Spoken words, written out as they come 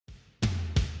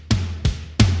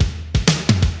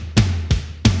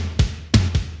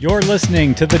You're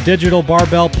listening to the Digital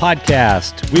Barbell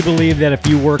Podcast. We believe that if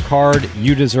you work hard,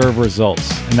 you deserve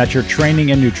results, and that your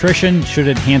training and nutrition should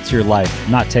enhance your life,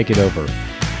 not take it over.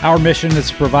 Our mission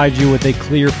is to provide you with a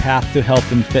clear path to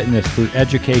health and fitness through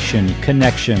education,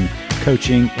 connection,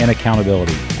 coaching, and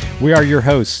accountability. We are your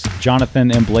hosts,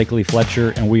 Jonathan and Blakely Fletcher,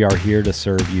 and we are here to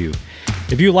serve you.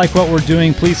 If you like what we're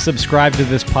doing, please subscribe to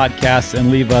this podcast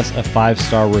and leave us a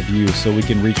 5-star review so we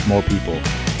can reach more people.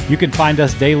 You can find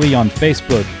us daily on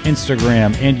Facebook,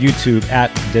 Instagram, and YouTube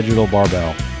at Digital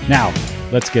Barbell. Now,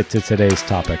 let's get to today's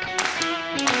topic.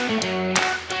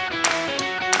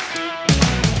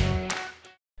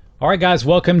 All right, guys,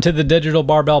 welcome to the Digital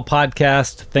Barbell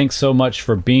Podcast. Thanks so much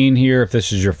for being here. If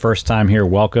this is your first time here,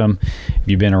 welcome. If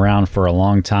you've been around for a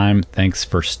long time, thanks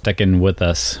for sticking with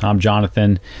us. I'm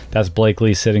Jonathan. That's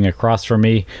Blakely sitting across from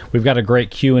me. We've got a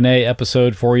great Q&A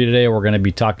episode for you today. We're going to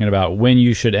be talking about when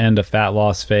you should end a fat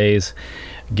loss phase,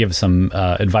 give some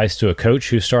advice to a coach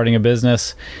who's starting a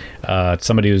business,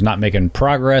 somebody who's not making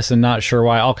progress and not sure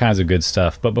why, all kinds of good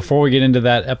stuff. But before we get into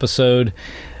that episode,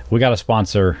 we got a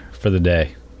sponsor for the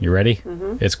day. You ready?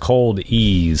 Mm-hmm. It's Cold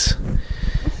Ease.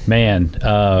 Man,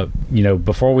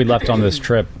 before we left on this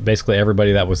trip, basically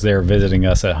everybody that was there visiting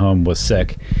us at home was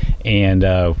sick. And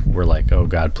we're like, oh,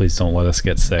 God, please don't let us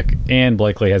get sick. And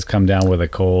Blakely has come down with a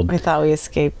cold. I thought we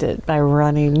escaped it by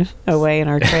running away in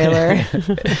our trailer.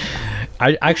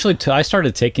 I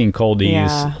started taking Cold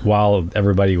Ease while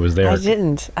everybody was there. I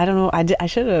didn't. I don't know. I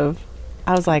should have.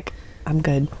 I was like, I'm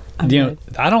good.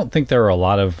 I don't think there are a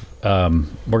lot of,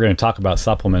 we're going to talk about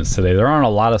supplements today. There aren't a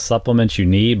lot of supplements you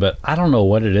need, but I don't know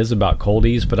what it is about Cold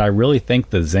Ease, but I really think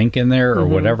the zinc in there or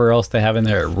whatever else they have in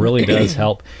there, it really does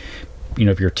help. You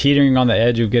know, if you're teetering on the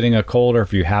edge of getting a cold, or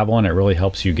if you have one, it really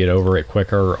helps you get over it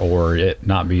quicker or it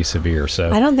not be severe. So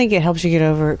I don't think it helps you get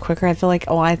over it quicker. I feel like,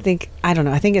 I don't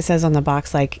know. I think it says on the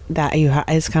box like that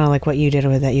it's kind of like what you did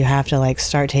with it. You have to like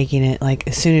start taking it like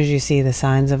as soon as you see the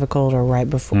signs of a cold or right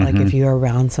before, like if you're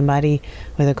around somebody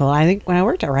with a cold. I think when I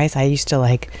worked at Rice, I used to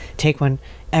like take one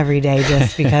every day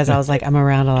just because I was like, I'm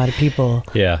around a lot of people.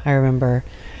 Yeah. I remember,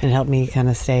 and it helped me kind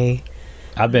of stay.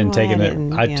 I've been taking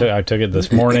it. I took it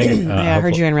this morning. I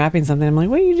heard you unwrapping something. I'm like,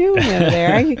 what are you doing over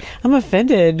there? I'm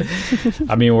offended.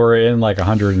 I mean, we're in like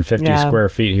 150 square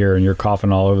feet here, and you're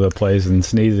coughing all over the place and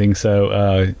sneezing.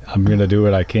 So I'm gonna do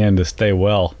what I can to stay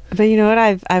well. But you know what?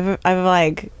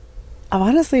 I've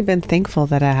honestly been thankful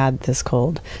that I had this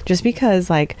cold, just because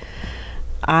like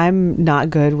I'm not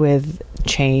good with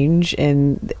change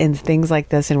and things like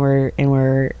this, and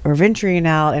we're venturing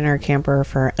out in our camper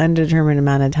for an undetermined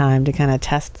amount of time to kind of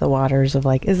test the waters of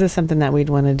like, is this something that we'd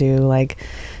want to do, like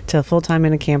to full-time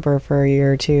in a camper for a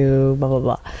year or two, blah blah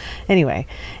blah. Anyway,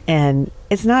 and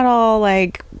it's not all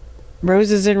like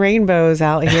roses and rainbows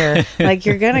out here. Like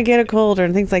you're gonna get a cold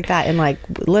and things like that, and like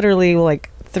literally like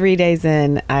 3 days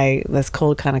in, this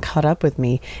cold kind of caught up with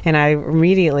me, and I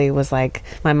immediately was like,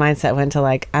 my mindset went to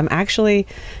like, I'm actually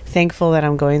thankful that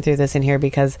I'm going through this in here,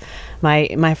 because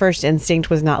my first instinct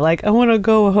was not like, I want to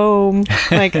go home,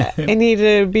 like I need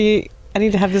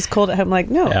to have this cold at home. Like,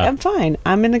 no, I'm fine.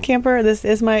 I'm in the camper. This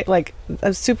is my, like,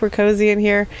 I'm super cozy in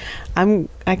here.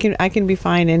 I can be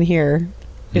fine in here.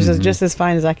 Just as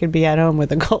fine as I could be at home with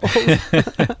a cold.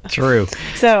 True.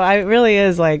 So I really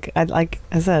is like I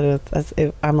said,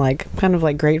 I'm like kind of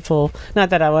like grateful. Not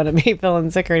that I want to be feeling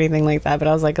sick or anything like that, but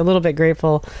I was like a little bit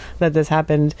grateful that this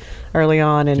happened early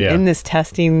on and in this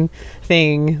testing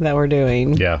thing that we're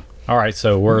doing. Yeah. All right.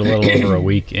 So we're a little over a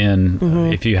week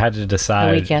in. If you had to decide,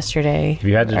 a week yesterday. If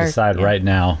you had to decide right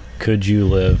now, could you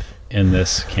live in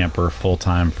this camper full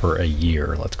time for a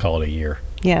year? Let's call it a year.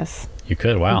 Yes. You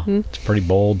could. Wow. It's pretty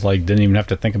bold. Like, didn't even have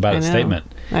to think about a statement.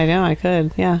 I know I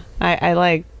could. Yeah. I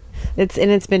like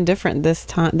it's been different this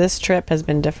time. This trip has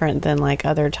been different than like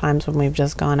other times when we've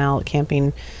just gone out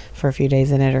camping for a few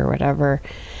days in it or whatever.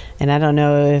 And I don't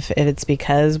know if it's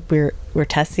because we're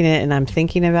testing it and I'm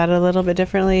thinking about it a little bit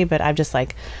differently, but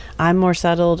I'm more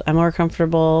settled, I'm more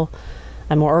comfortable,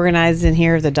 I'm more organized in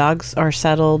here. The dogs are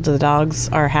settled. The dogs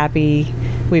are happy.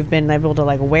 We've been able to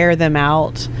like wear them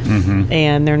out,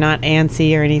 and they're not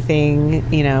antsy or anything,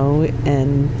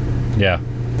 and yeah.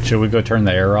 Should we go turn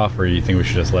the air off, or do you think we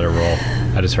should just let it roll?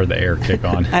 I just heard the air kick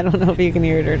on. I don't know if you can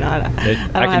hear it or not. I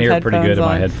can hear it pretty good in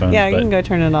my headphones. Yeah, you can go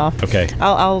turn it off. Okay.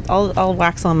 I'll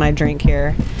wax on my drink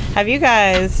here. Have you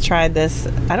guys tried this?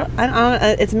 I don't.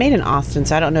 It's made in Austin,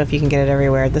 so I don't know if you can get it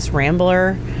everywhere. This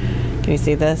Rambler. Can you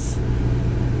see this?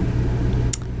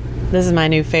 This is my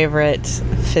new favorite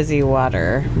fizzy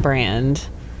water brand.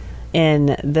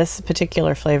 And this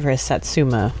particular flavor is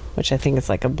Satsuma, which I think is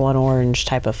like a blood orange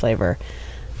type of flavor.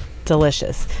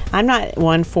 delicious. I'm not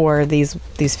one for these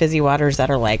fizzy waters that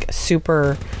are like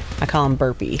super, I call them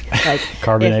burpy. Like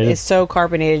carbonated. It's so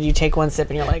carbonated, you take one sip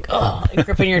and you're like, oh,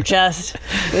 gripping your chest.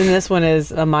 And this one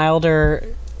is a milder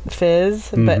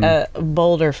fizz, but a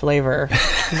bolder flavor.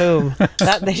 Boom.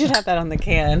 They should have that on the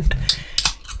can.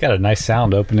 Got a nice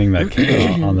sound opening that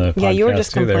can on the podcast. Yeah, you were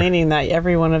just too complaining that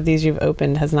every one of these you've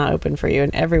opened has not opened for you,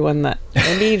 and everyone that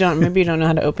maybe you don't know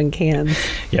how to open cans.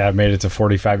 Yeah, I made it to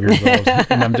 45 years old,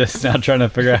 and I'm just now trying to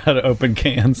figure out how to open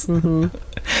cans.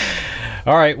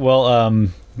 All right, well,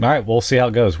 we'll see how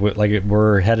it goes.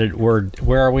 We're headed. Where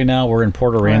are we now? We're in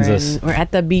Port Aransas. We're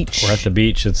at the beach. We're at the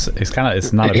beach. It's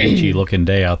not a beachy looking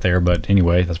day out there, but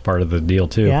anyway, that's part of the deal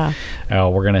too. Yeah.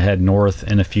 We're gonna head north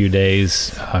in a few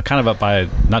days, kind of up by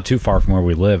not too far from where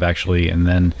we live actually, and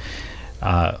then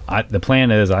the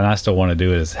plan is, and I still want to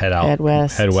do it, is head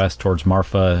west towards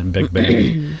Marfa and Big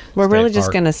Bend. We're really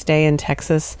just gonna stay in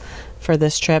Texas for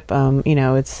this trip.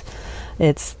 It's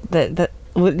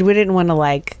we didn't want to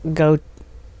like go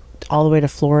all the way to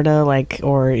Florida,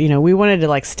 we wanted to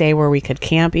like stay where we could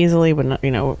camp easily, but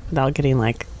without getting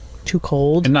like too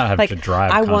cold and not have to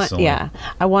drive constantly. I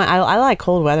like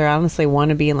cold weather. I honestly want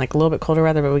to be in like a little bit colder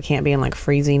weather, but we can't be in like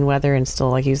freezing weather and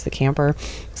still like use the camper.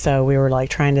 So we were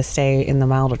like trying to stay in the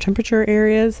milder temperature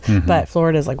areas, but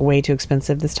Florida is like way too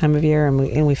expensive this time of year,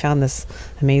 and we found this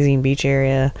amazing beach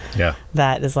area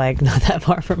that is like not that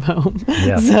far from home.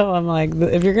 So I'm like,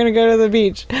 if you're gonna go to the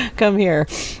beach, come here.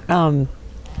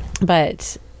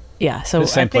 But yeah, so the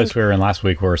same place we were in last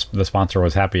week, where the sponsor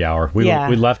was Happy Hour. We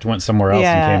left, went somewhere else,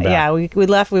 and came back. Yeah, we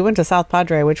left. We went to South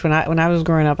Padre, which when I was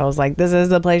growing up, I was like, this is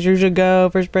the place you should go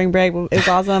for spring break. It's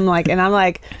awesome. And I'm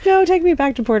like, no, take me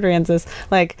back to Port Aransas.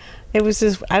 Like, it was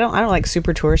just, I don't like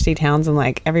super touristy towns, and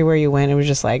like everywhere you went, it was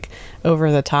just like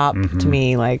over the top to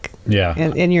me, like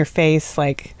in your face,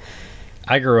 like.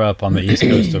 I grew up on the east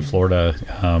coast of Florida,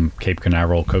 Cape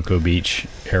Canaveral, Cocoa Beach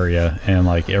area, and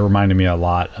like it reminded me a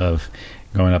lot of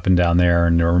going up and down there,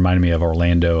 and it reminded me of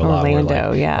Orlando a lot.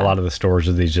 A lot of the stores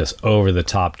are these just over the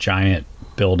top giant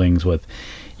buildings with,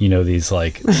 these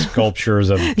like sculptures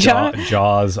of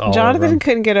jaws all Jonathan over them.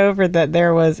 Couldn't get over that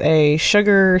there was a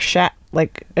sugar shack,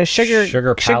 like a sugar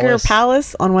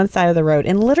palace on one side of the road,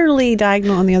 and literally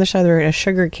diagonal on the other side of the road, a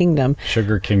sugar kingdom.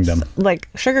 Like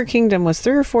Sugar Kingdom was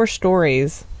 3 or 4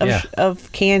 stories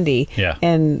of candy,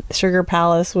 and Sugar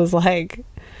Palace was like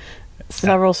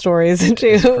several stories into,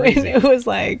 and it was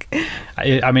like,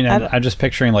 I'm just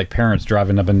picturing like parents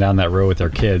driving up and down that road with their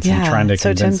kids and trying to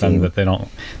convince them that they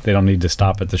don't need to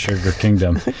stop at the Sugar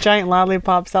Kingdom. Giant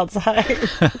lollipops outside.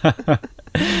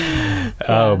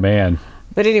 Oh man.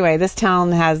 But anyway, this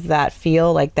town has that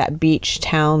feel, like that beach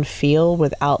town feel,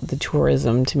 without the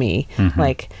tourism to me.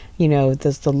 Like,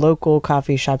 there's the local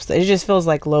coffee shops. It just feels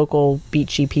like local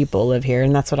beachy people live here,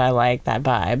 and that's what I like, that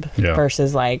vibe.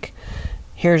 Versus like,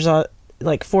 here's a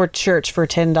like Fort Church for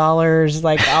 $10,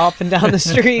 like up and down the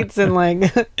streets, and like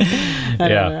I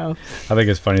don't know. I think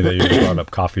it's funny that you brought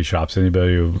up coffee shops.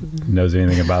 Anybody who knows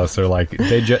anything about us, they're like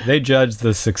they judge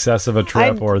the success of a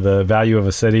trip or the value of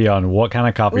a city on what kind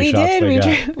of coffee shops they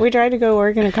got. We tried to go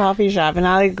work in a coffee shop, and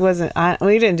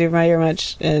we didn't do very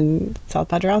much in South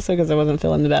Padre also because I wasn't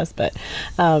feeling the best, but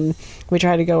we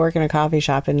tried to go work in a coffee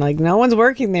shop, and like no one's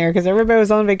working there because everybody was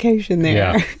on vacation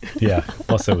there. Yeah.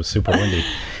 Plus it was super windy.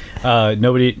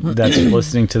 Nobody that's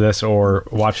listening to this or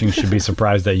watching should be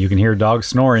surprised that you can hear dogs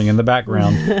snoring in the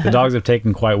background. The dogs have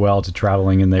taken quite well to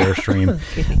traveling in the Airstream.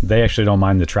 They actually don't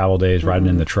mind the travel days riding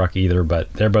in the truck either,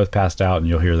 but they're both passed out, and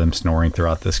you'll hear them snoring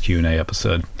throughout this Q&A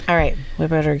episode. All right, we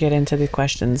better get into the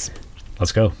questions.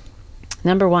 Let's go.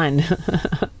 Number 1,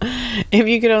 if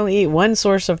you could only eat one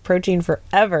source of protein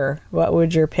forever, what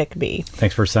would your pick be?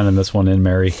 Thanks for sending this one in,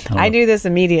 Mary. I knew this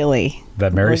immediately.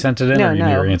 That Mary sent it in? No, or you knew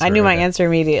your answer? I knew my answer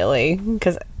immediately,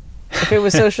 because if it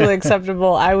was socially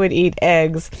acceptable, I would eat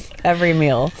eggs every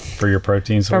meal. For your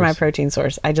protein source? For my protein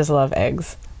source. I just love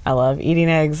eggs. I love eating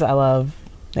eggs. I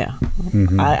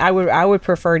would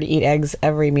prefer to eat eggs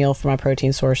every meal for my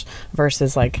protein source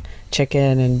versus like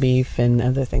chicken and beef and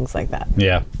other things like that.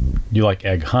 Yeah. You like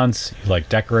egg hunts, you like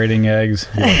decorating eggs,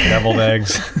 you like deviled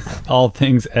eggs, all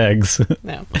things eggs.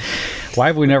 No. Why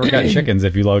have we never got chickens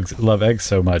if you love eggs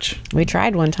so much? We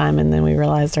tried one time, and then we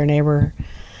realized our neighborhood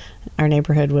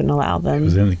wouldn't allow them. It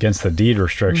was against the deed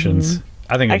restrictions.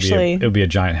 I think Actually, it would be a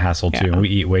giant hassle too. Yeah. And we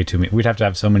eat way too many. We'd have to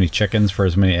have so many chickens for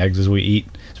as many eggs as we eat.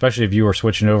 Especially if you were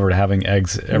switching over to having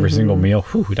eggs every single meal.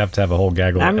 Whew, we'd have to have a whole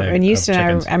gaggle of eggs. In Houston, I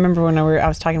chickens. remember when I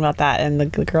was talking about that, and the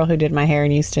girl who did my hair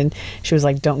in Houston, she was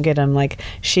like, "Don't get them." Like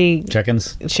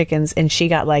Chickens, and she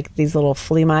got like these little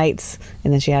flea mites,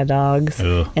 and then she had dogs,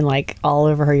 Ugh. and like all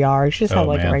over her yard. She just had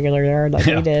like man. a regular yard, like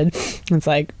Yeah. we did. It's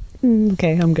like,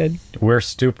 okay, I'm good. We're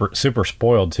super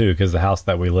spoiled too, because the house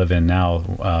that we live in now,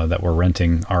 that we're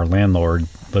renting, our landlord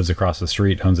lives across the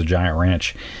street, owns a giant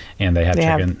ranch, and they have They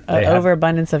chicken. have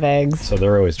overabundance of eggs, So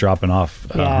they're always dropping off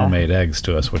homemade eggs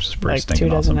to us, which is pretty like stinking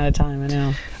 2 dozen awesome. at a time. I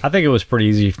know. I think it was pretty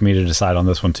easy for me to decide on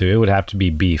this one too. It would have to be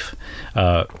beef.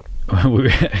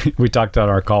 We talked on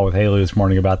our call with Haley this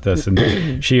morning about this,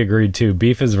 and she agreed too.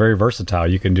 Beef is very versatile.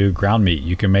 You can do ground meat,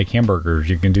 you can make hamburgers,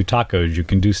 you can do tacos, you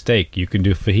can do steak, you can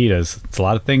do fajitas. It's a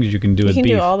lot of things you can do You with can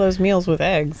beef. do all those meals with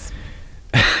eggs.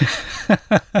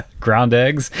 Ground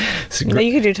eggs.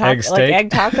 You could do egg like steak. egg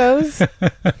tacos.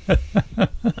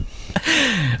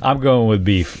 I'm going with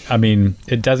beef. I mean,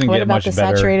 it doesn't What get about much the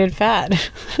better. saturated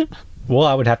fat? Well,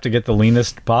 I would have to get the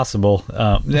leanest possible.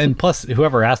 And plus,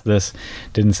 whoever asked this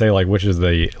didn't say like which is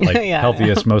the like Yeah, I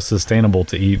healthiest, most sustainable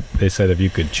to eat. They said if you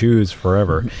could choose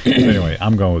forever. So anyway,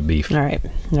 I'm going with beef. All right,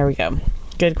 there we go.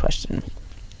 Good question.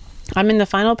 I'm in the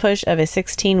final push of a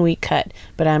 16-week cut,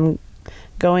 but I'm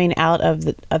going out of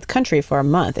the country for a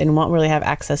month and won't really have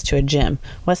access to a gym.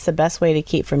 What's the best way to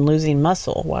keep from losing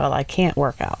muscle while I can't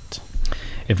work out?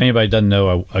 If anybody doesn't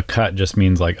know, a cut just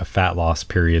means like a fat loss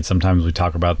period. Sometimes we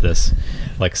talk about this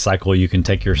like cycle you can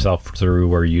take yourself through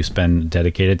where you spend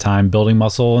dedicated time building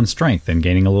muscle and strength and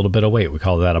gaining a little bit of weight. We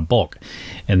call that a bulk.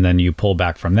 And then you pull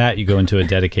back from that. You go into a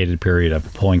dedicated period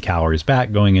of pulling calories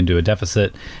back, going into a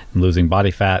deficit and losing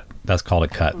body fat. That's called a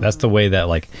cut. That's the way that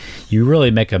like you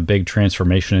really make a big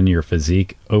transformation in your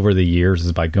physique over the years,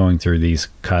 is by going through these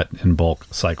cut and bulk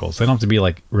cycles. They don't have to be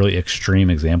like really extreme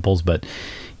examples, but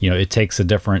you know, it takes a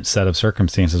different set of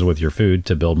circumstances with your food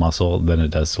to build muscle than it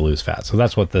does to lose fat. So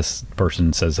that's what this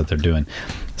person says that they're doing.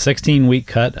 16-week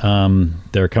cut.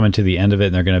 They're coming to the end of it,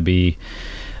 and they're going to be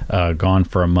gone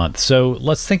for a month. So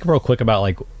let's think real quick about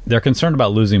like, they're concerned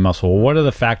about losing muscle. What are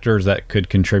the factors that could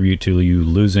contribute to you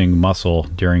losing muscle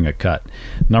during a cut?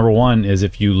 Number one is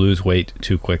if you lose weight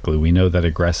too quickly. We know that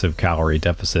aggressive calorie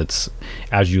deficits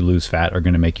as you lose fat are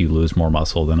going to make you lose more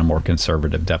muscle than a more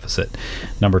conservative deficit.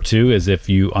 Number two is if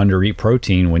you undereat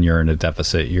protein when you're in a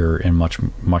deficit, you're in much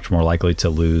more likely to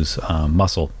lose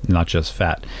muscle, not just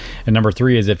fat. And number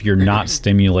three is if you're not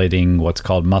stimulating what's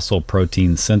called muscle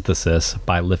protein synthesis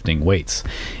by lifting weights.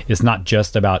 It's not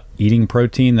just about eating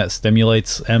protein that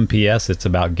stimulates MPS. It's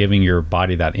about giving your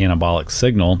body that anabolic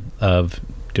signal of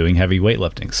doing heavy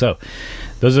weightlifting. So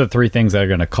those are the three things that are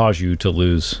going to cause you to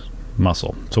lose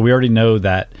muscle. So we already know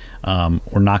that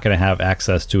we're not going to have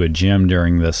access to a gym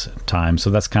during this time. So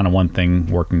that's kind of one thing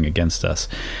working against us.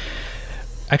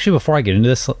 Actually, before I get into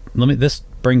this, this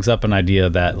brings up an idea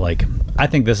that like, I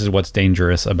think this is what's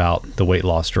dangerous about the weight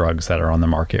loss drugs that are on the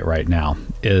market right now,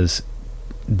 is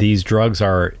these drugs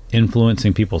are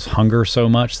influencing people's hunger so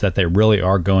much that they really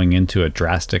are going into a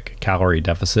drastic calorie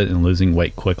deficit and losing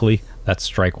weight quickly. That's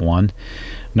strike one.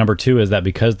 Number two is that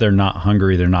because they're not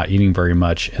hungry, they're not eating very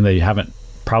much, and they haven't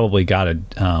probably got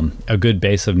a good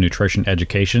base of nutrition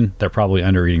education, they're probably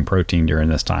under eating protein during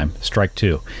this time. Strike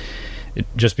two.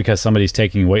 Just because somebody's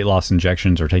taking weight loss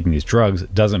injections or taking these drugs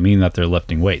doesn't mean that they're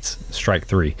lifting weights. Strike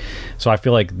three. So I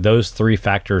feel like those three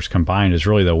factors combined is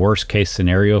really the worst case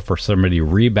scenario for somebody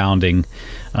rebounding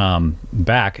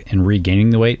back and regaining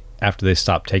the weight after they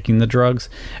stop taking the drugs,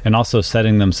 and also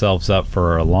setting themselves up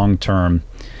for a long-term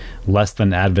less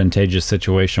than advantageous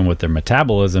situation with their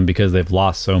metabolism because they've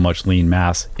lost so much lean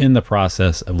mass in the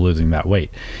process of losing that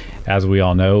weight. As we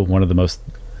all know, one of the most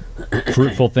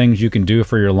fruitful things you can do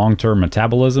for your long-term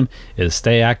metabolism is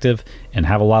stay active and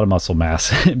have a lot of muscle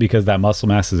mass, because that muscle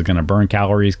mass is going to burn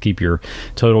calories, keep your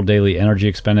total daily energy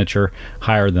expenditure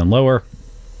higher than lower.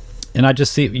 And I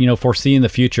just foresee in the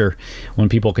future when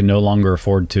people can no longer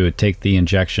afford to take the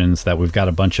injections, that we've got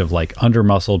a bunch of like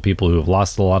under-muscled people who have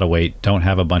lost a lot of weight, don't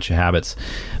have a bunch of habits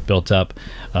built up,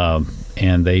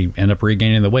 and they end up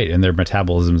regaining the weight, and their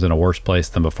metabolism's in a worse place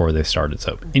than before they started.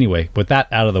 So anyway, with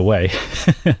that out of the way,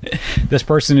 this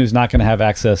person who's not going to have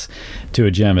access to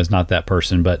a gym is not that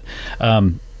person, but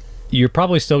you're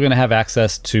probably still going to have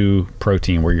access to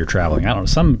protein where you're traveling. I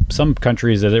don't know, some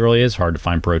countries that it really is hard to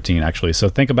find protein actually. So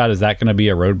think about, is that going to be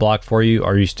a roadblock for you?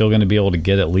 Are you still going to be able to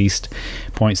get at least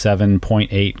 0.7,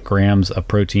 0.8 grams of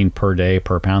protein per day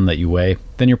per pound that you weigh?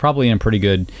 Then you're probably in pretty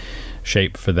good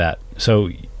shape for that. So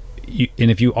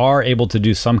and if you are able to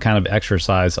do some kind of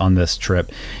exercise on this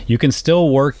trip, you can still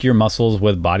work your muscles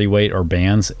with body weight or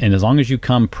bands. And as long as you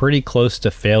come pretty close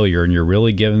to failure and you're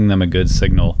really giving them a good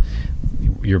signal,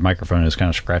 your microphone is kind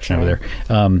of scratching over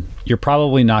there. You're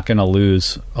probably not going to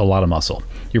lose a lot of muscle.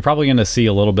 You're probably going to see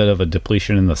a little bit of a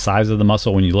depletion in the size of the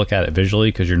muscle when you look at it visually,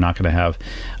 because you're not going to have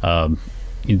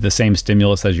the same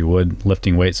stimulus as you would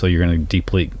lifting weight. So you're going to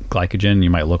deplete glycogen. You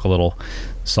might look a little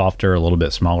softer, a little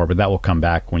bit smaller, but that will come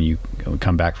back when you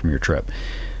come back from your trip.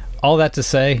 All that to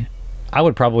say, I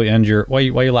would probably end your... Why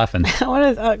are you laughing? I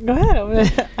want to go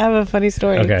ahead. I have a funny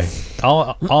story. Okay.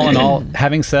 All in all,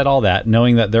 having said all that,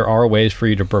 knowing that there are ways for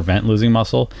you to prevent losing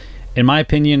muscle, in my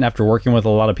opinion, after working with a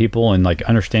lot of people and like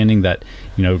understanding that,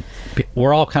 you know,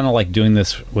 we're all kind of like doing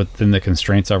this within the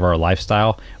constraints of our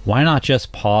lifestyle, why not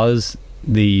just pause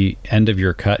the end of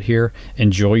your cut here,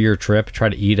 enjoy your trip, try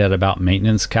to eat at about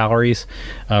maintenance calories,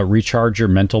 recharge your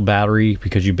mental battery,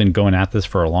 because you've been going at this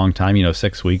for a long time,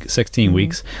 16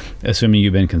 weeks, assuming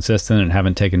you've been consistent and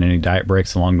haven't taken any diet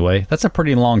breaks along the way. That's a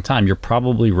pretty long time. You're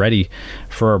probably ready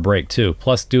for a break too.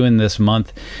 Plus, doing this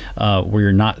month where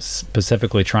you're not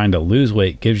specifically trying to lose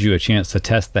weight gives you a chance to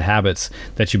test the habits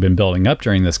that you've been building up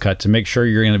during this cut to make sure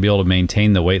you're going to be able to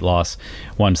maintain the weight loss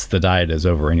once the diet is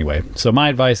over anyway. So my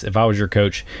advice, if I was your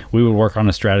coach, we would work on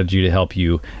a strategy to help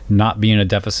you not be in a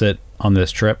deficit on this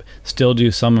trip, still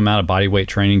do some amount of body weight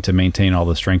training to maintain all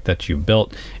the strength that you've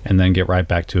built, and then get right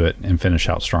back to it and finish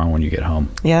out strong when you get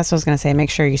home. Yeah, that's what I was going to say. Make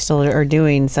sure you still are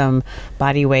doing some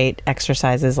body weight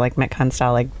exercises like Metcon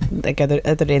style. Like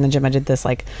other day in the gym, I did this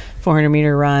like 400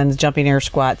 meter runs, jumping air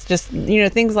squats, just,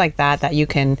 things like that you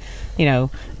can,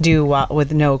 do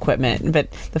with no equipment.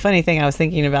 But the funny thing I was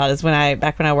thinking about is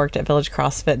back when I worked at Village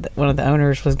CrossFit, one of the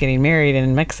owners was getting married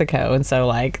in Mexico. And so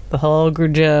like the whole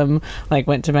gym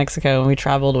went to Mexico, and we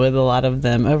traveled with a lot of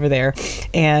them over there,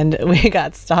 and we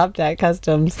got stopped at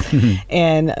customs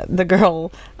and the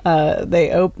girl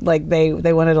they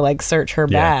wanted to search her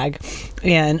bag,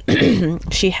 and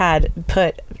she had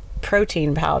put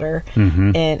protein powder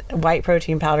in white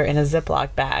protein powder in a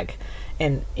Ziploc bag.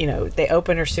 And, they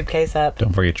opened her suitcase up.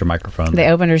 Don't forget your microphone.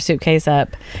 They opened her suitcase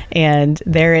up, and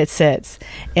there it sits.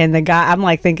 And the guy,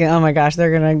 I'm thinking, oh my gosh, they're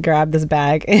going to grab this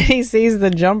bag. And he sees the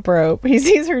jump rope. He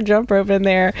sees her jump rope in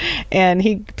there, and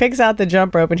he picks out the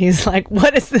jump rope, and he's like,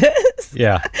 what is this?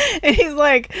 Yeah. And he's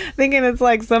thinking it's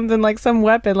something, some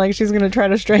weapon, she's going to try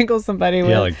to strangle somebody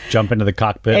with. Yeah, jump into the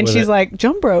cockpit. And she's like,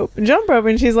 jump rope.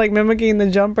 And she's mimicking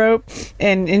the jump rope.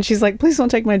 And she's like, please don't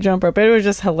take my jump rope. But it was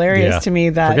just hilarious to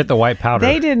me that. Forget the white powder.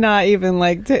 They did not even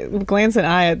glance an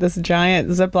eye at this giant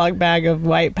Ziploc bag of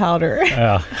white powder.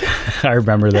 Yeah, I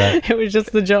remember that. It was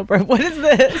just the jump rope. What is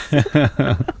this?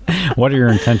 What are your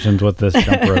intentions with this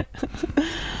jump rope?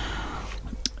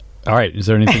 All right. Is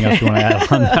there anything else you want to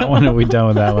add on that one? Are we done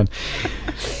with that one?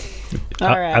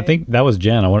 All right. I think that was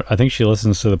Jen. I think she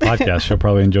listens to the podcast. She'll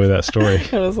probably enjoy that story.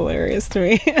 It was hilarious to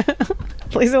me.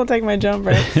 Please don't take my jump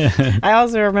rope. I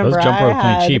also remember those jump ropes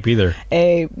ain't cheap either.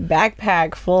 A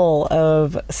backpack full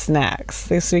of snacks.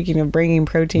 Speaking of bringing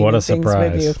protein and things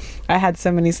with you, I had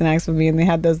so many snacks with me, and they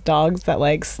had those dogs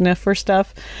that sniff for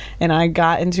stuff. And I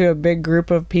got into a big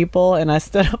group of people, and I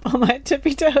stood up on my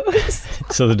tippy toes.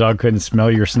 So the dog couldn't smell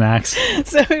your snacks.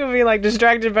 So he would be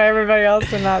distracted by everybody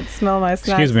else and not smell my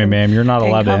snacks. Excuse me, ma'am. You're not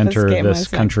allowed to enter this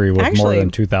country with more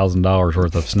than $2,000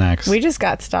 worth of snacks. We just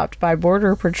got stopped by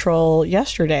Border Patrol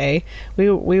yesterday. We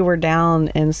were down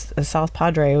in South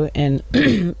Padre and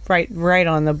right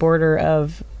on the border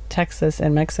of Texas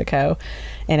and Mexico.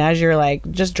 And as you're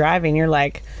just driving,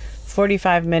 you're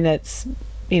 45 minutes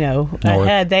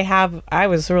ahead. They have, I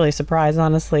was really surprised,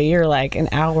 honestly. You're an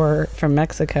hour from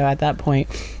Mexico at that point.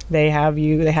 They have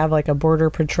a border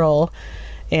patrol,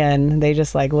 and they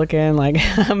just look in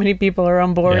how many people are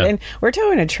on board. Yeah. And we're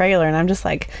towing a trailer, and I'm just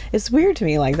it's weird to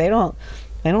me. They didn't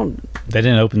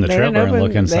open the trailer and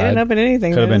look inside. They didn't open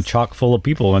anything. Could have been chock full of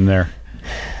people in there.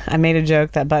 I made a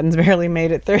joke that Buttons barely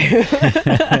made it through.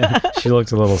 She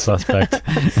looks a little suspect.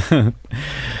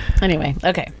 Anyway,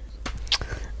 okay.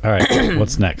 All right,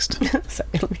 what's next? Sorry,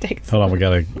 let me take a sip. Hold on, we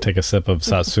gotta take a sip of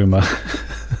Satsuma.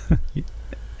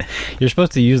 You're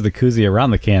supposed to use the koozie around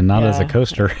the can, not as a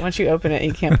coaster. Once you open it,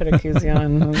 you can't put a koozie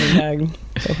on the bag.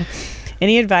 So.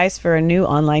 Any advice for a new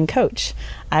online coach?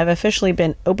 I've officially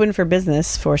been open for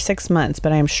business for 6 months,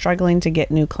 but I am struggling to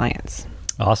get new clients.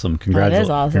 Awesome. That is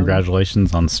awesome.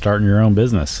 Congratulations on starting your own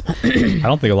business. I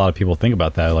don't think a lot of people think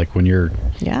about that. When you're,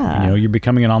 you're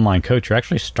becoming an online coach, you're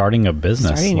actually starting a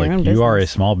business. Your own you business. are a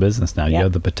small business now. Yep. You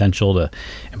have the potential to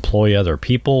employ other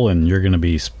people, and you're going to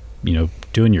be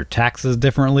doing your taxes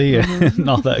differently and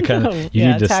all that kind of. You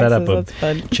need to set up a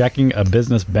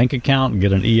business bank account and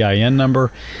get an EIN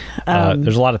number.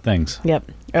 There's a lot of things.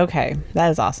 Yep. Okay,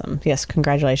 that is awesome. Yes,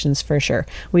 congratulations for sure.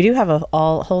 We do have a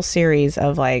whole series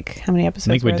of like, how many episodes?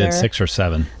 I think we did 6 or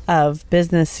 7 of a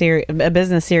business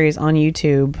series on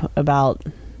YouTube about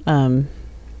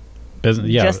business.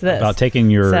 Yeah, just this. About taking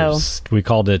your. We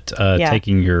called it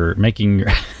making your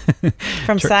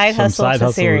from side hustle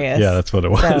to serious. Yeah, that's what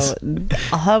it was. So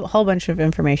a whole bunch of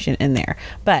information in there.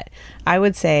 But I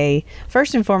would say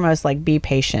first and foremost, like, be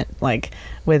patient. Like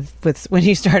with when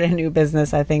you start a new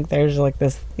business, I think there's like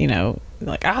this,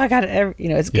 like, oh, I got it.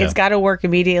 It's got to work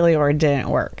immediately or it didn't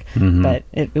work. Mm-hmm. But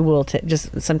it will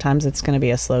just sometimes it's going to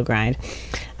be a slow grind.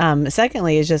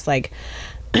 Secondly, is just like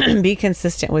be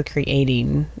consistent with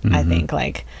creating. Mm-hmm. I think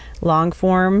like long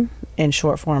form and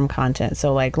short form content.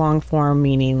 So like long form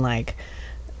meaning like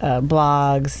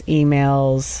blogs,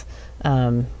 emails,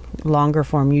 longer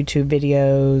form YouTube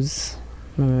videos.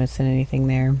 Am I missing anything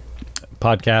there?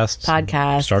 Podcast.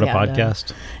 Start a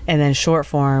podcast. And then short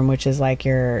form, which is like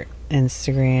your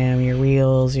Instagram, your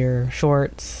Reels, your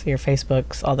Shorts, your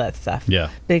Facebooks, all that stuff.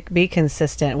 Yeah. Be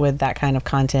consistent with that kind of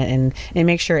content and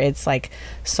make sure it's like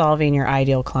solving your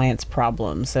ideal client's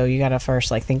problem. So you got to first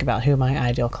like think about who my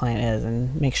ideal client is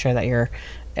and make sure that you're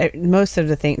most of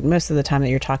the time that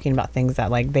you're talking about things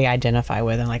that like they identify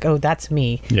with and like, oh, that's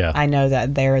me. Yeah. I know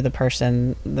that they're the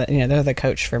person that, they're the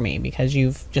coach for me because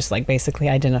you've just like basically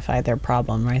identified their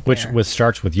problem there. Which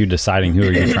starts with you deciding who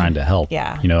are you trying to help.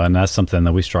 Yeah. And that's something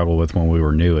that we struggle with when we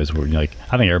were new is we're like,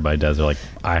 I think everybody does. They're like,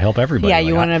 I help everybody. Yeah. Like,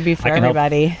 you want to be for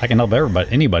everybody. I can help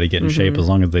anybody get in shape as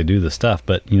long as they do the stuff.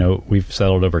 But, we've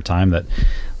settled over time that,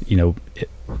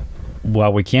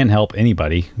 while we can help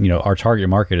anybody, our target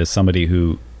market is somebody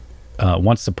who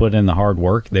wants to put in the hard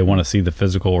work. They want to see the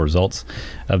physical results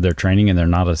of their training, and they're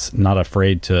not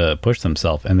afraid to push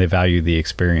themselves. And they value the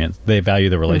experience. They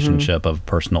value the relationship of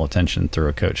personal attention through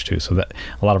a coach too. So that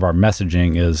a lot of our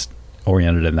messaging is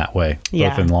oriented in that way,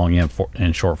 both in long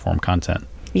and short form content.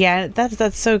 Yeah,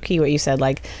 that's so key what you said.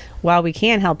 Like, while we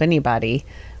can help anybody,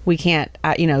 we can't.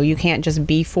 You can't just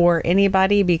be for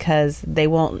anybody because they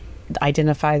won't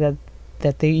identify that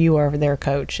you are their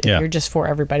coach. If you're just for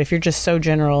everybody, if you're just so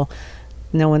general,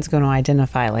 no one's going to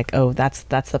identify like, oh, that's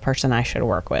the person I should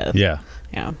work with. Yeah.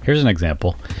 Here's an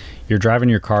example. You're driving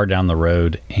your car down the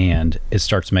road and it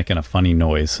starts making a funny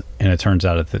noise, and it turns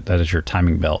out that is your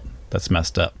timing belt that's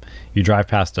messed up. You drive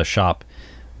past a shop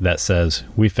that says,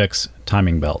 we fix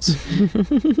timing belts.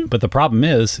 But the problem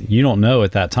is you don't know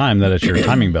at that time that it's your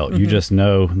timing belt. You just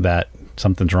know that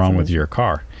something's wrong with your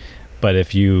car. But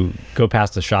if you go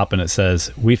past the shop and it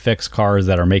says, we fix cars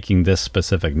that are making this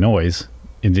specific noise,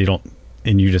 and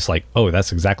you just like, oh,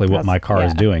 that's exactly what my car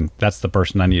is doing. That's the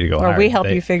person I need to go hire. Or we help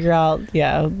you figure out,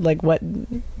 like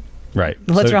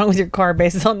what's wrong with your car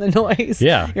based on the noise.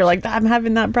 Yeah. You're like, I'm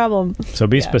having that problem. So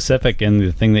be specific in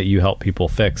the thing that you help people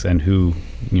fix and who,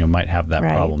 might have that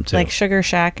problem too. Like Sugar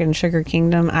Shack and Sugar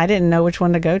Kingdom. I didn't know which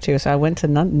one to go to, so I went to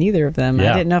neither of them.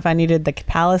 Yeah. I didn't know if I needed the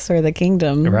Palace or the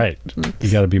Kingdom. Right.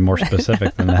 You got to be more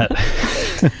specific than that.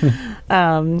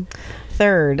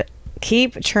 Third,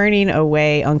 keep churning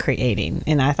away on creating.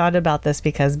 And I thought about this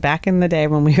because back in the day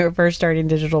when we were first starting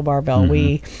Digital Barbell,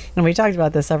 we talked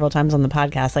about this several times on the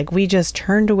podcast, like we just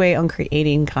turned away on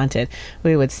creating content.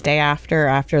 We would stay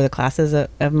after the classes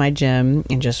of my gym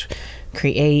and just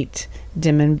create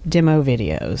demo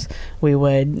videos. We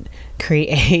would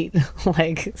create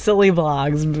like silly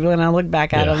blogs. When I look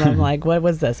back at them, I'm like, what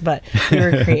was this? But we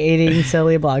were creating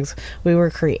silly blogs. We were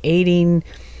creating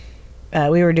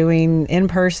we were doing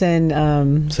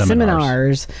in-person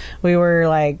seminars. We were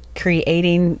like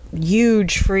creating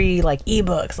huge free like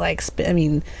ebooks,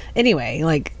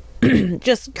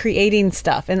 just creating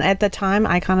stuff. And at the time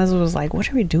I kind of was like, what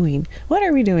are we doing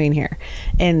here?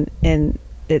 And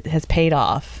it has paid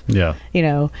off.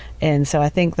 And so I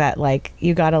think that like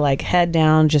you got to like head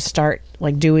down, just start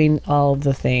like doing all of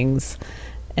the things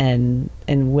and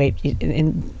wait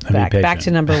and back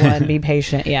to number one, be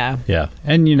patient.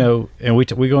 And we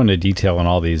go into detail on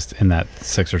all these in that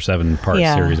 6 or 7 part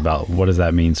series about what does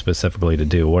that mean specifically to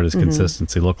do, what does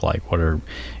consistency look like, what are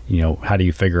how do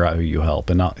you figure out who you help,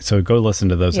 and so go listen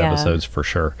to those episodes for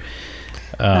sure.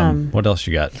 What else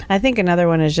you got? I think another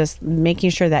one is just making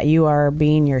sure that you are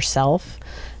being yourself.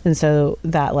 And so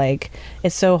that like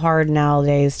it's so hard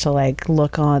nowadays to like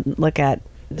look at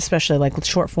especially like with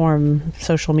short form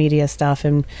social media stuff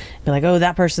and be like, oh,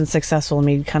 that person's successful, and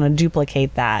we kind of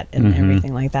duplicate that and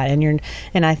everything like that.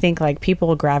 And I think like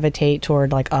people gravitate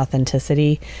toward like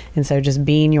authenticity, and so just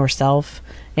being yourself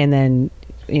and then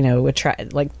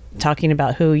attract like talking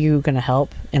about who you're going to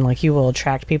help, and like you will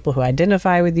attract people who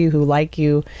identify with you, who like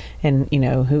you, and you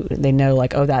know, who they know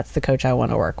like, oh, that's the coach I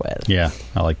want to work with. Yeah,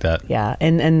 I like that. Yeah.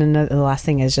 And then the last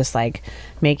thing is just like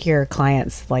make your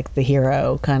clients like the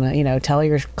hero, kind of, you know, tell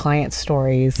your clients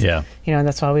stories. Yeah. You know, and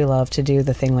that's why we love to do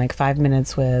the thing like 5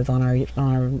 minutes with on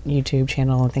our YouTube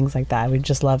channel and things like that. We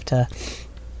just love to,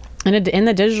 and in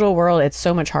the digital world, it's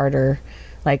so much harder.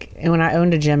 Like when I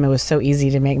owned a gym, it was so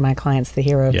easy to make my clients the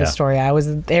hero of the story. I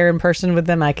was there in person with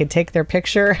them. I could take their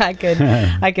picture. I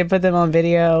could put them on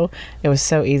video. It was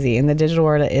so easy. In the digital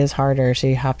world, it is harder. So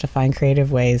you have to find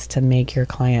creative ways to make your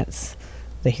clients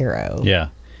the hero. Yeah.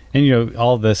 And, you know,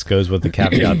 all of this goes with the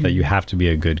caveat that you have to be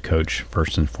a good coach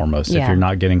first and foremost. Yeah. If you're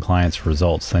not getting clients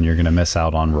results, then you're going to miss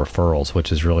out on referrals,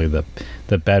 which is really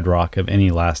the bedrock of any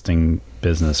lasting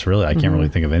business. Really, I can't really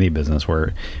think of any business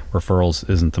where referrals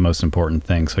isn't the most important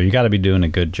thing. So you got to be doing a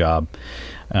good job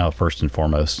first and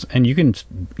foremost. And you can,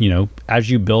 you know, as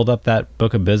you build up that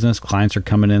book of business, clients are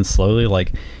coming in slowly.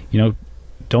 Like, you know,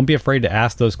 don't be afraid to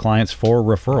ask those clients for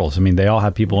referrals. I mean, they all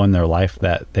have people in their life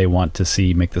that they want to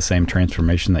see make the same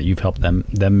transformation that you've helped them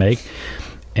make.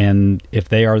 And if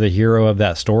they are the hero of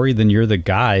that story, then you're the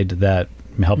guide that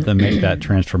helped them make that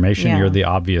transformation. Yeah. You're the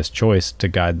obvious choice to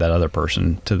guide that other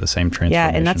person to the same transformation.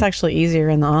 Yeah, and that's actually easier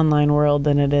in the online world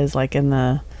than it is like in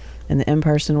the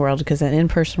in-person world, because in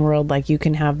in-person world, like you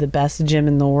can have the best gym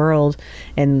in the world,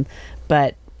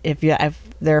 but if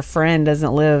their friend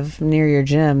doesn't live near your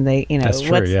gym, they, you know, that's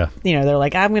true, yeah. You know, they're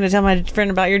like, I'm going to tell my friend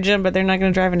about your gym, but they're not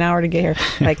going to drive an hour to get here.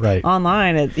 Like right.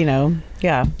 Online, it, you know,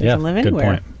 they can live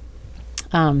anywhere.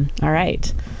 Good point. All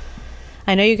right.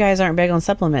 I know you guys aren't big on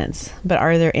supplements, but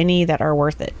are there any that are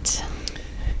worth it?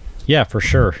 Yeah, for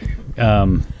sure.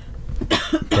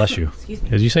 Bless you. Excuse me.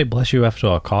 Did you say bless you after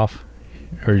a cough?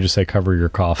 Or you just say cover your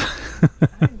cough?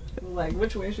 Like,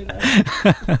 which way should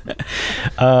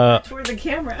I? Toward the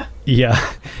camera.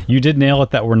 Yeah, you did nail it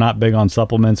that we're not big on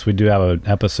supplements. We do have an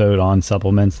episode on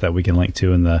supplements that we can link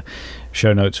to in the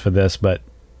show notes for this. But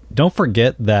don't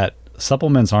forget that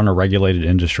supplements aren't a regulated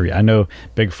industry. I know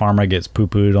Big Pharma gets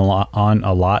poo-pooed on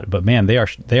a lot, but man, they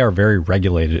are very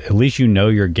regulated. At least you know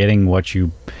you're getting what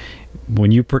you...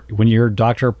 When your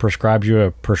doctor prescribes you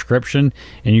a prescription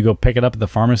and you go pick it up at the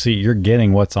pharmacy, you're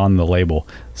getting what's on the label.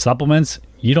 Supplements,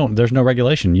 there's no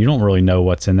regulation. You don't really know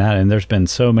what's in that. And there's been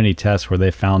so many tests where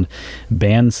they found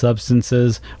banned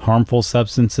substances, harmful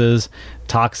substances,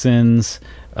 toxins,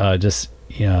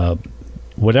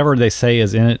 whatever they say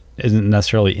is in it isn't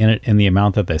necessarily in it in the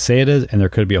amount that they say it is, and there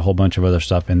could be a whole bunch of other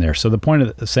stuff in there. So the point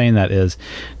of saying that is,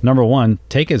 number one,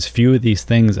 take as few of these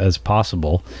things as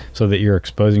possible so that you're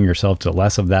exposing yourself to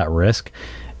less of that risk,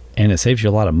 and it saves you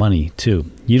a lot of money too.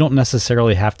 You don't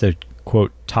necessarily have to,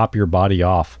 quote, top your body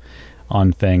off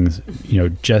on things, you know,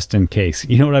 just in case.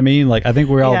 You know what I mean? Like, I think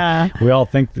we all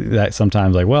think that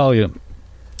sometimes, like, well, you know,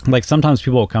 like sometimes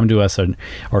people will come to us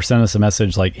or send us a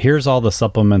message like, here's all the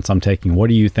supplements I'm taking. What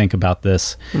do you think about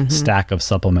this stack of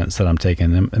supplements that I'm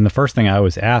taking? And the first thing I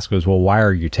always ask was, well, why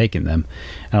are you taking them?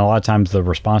 And a lot of times the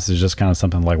response is just kind of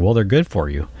something like, well, they're good for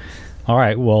you. All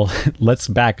right, well, let's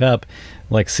back up.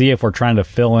 Like, see if we're trying to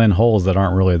fill in holes that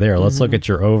aren't really there. Let's look at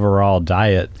your overall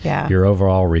diet, your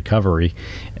overall recovery,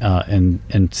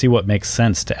 and see what makes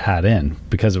sense to add in,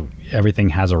 because everything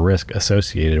has a risk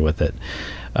associated with it.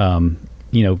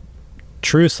 You know,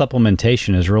 true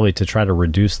supplementation is really to try to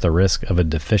reduce the risk of a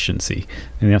deficiency.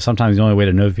 And, you know, sometimes the only way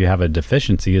to know if you have a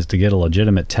deficiency is to get a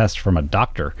legitimate test from a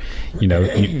doctor. You know,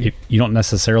 you don't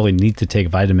necessarily need to take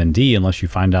vitamin D unless you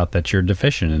find out that you're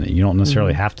deficient in it. You don't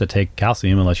necessarily have to take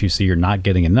calcium unless you see you're not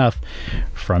getting enough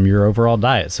from your overall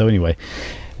diet. So anyway,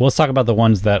 let's talk about the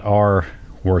ones that are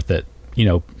worth it. You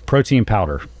know, protein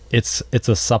powder. It's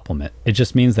a supplement. It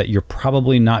just means that you're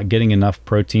probably not getting enough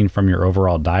protein from your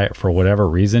overall diet for whatever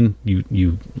reason. You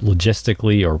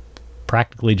logistically or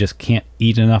practically just can't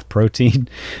eat enough protein,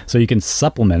 so you can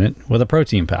supplement it with a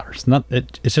protein powder.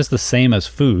 It's just the same as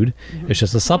food. It's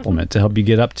just a supplement to help you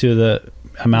get up to the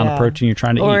amount of protein you're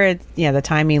trying to eat. Or it's, the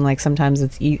timing. Like sometimes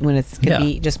it's when it's could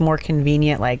be just more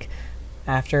convenient. Like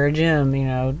after a gym, you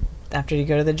know. After you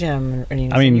go to the gym, or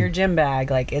in your gym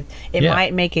bag, like it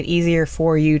might make it easier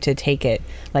for you to take it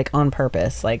like on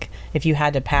purpose. Like if you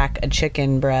had to pack a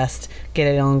chicken breast, get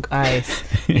it on ice,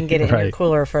 and get it in your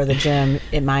cooler for the gym,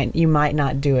 you might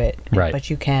not do it, but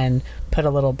you can put a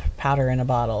little powder in a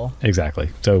bottle. Exactly.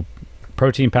 So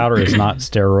protein powder is not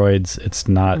steroids. It's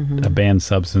not a banned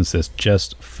substance. It's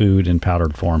just food in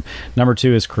powdered form. Number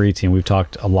 2 is creatine. We've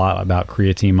talked a lot about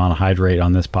creatine monohydrate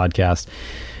on this podcast.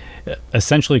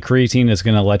 Essentially, creatine is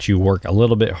going to let you work a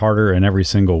little bit harder in every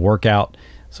single workout,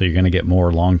 So you're going to get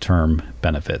more long-term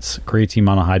benefits. Creatine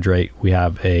monohydrate, we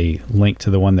have a link to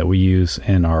the one that we use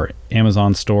in our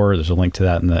Amazon store. There's a link to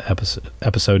that in the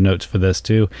episode notes for this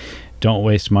too. Don't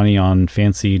waste money on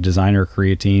fancy designer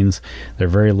creatines. They're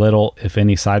very little, if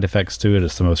any, side effects to it.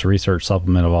 It's the most researched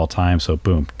supplement of all time. So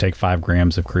boom, take 5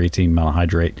 grams of creatine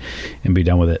monohydrate and be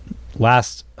done with it.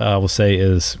 Last, we'll say,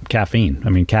 is caffeine. I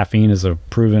mean, caffeine is a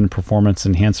proven performance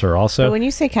enhancer also. But when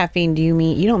you say caffeine,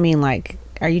 you don't mean like,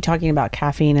 are you talking about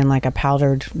caffeine in like a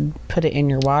powdered, put it in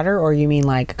your water, or you mean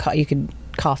like you could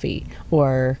coffee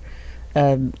or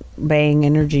a Bang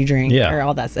energy drink or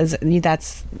all that?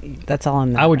 That's all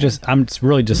I'm. I'm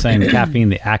really just saying caffeine,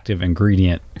 the active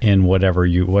ingredient in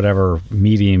whatever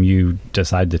medium you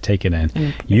decide to take it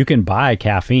in. You can buy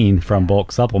caffeine from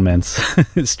bulk supplements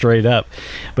straight up,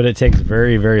 but it takes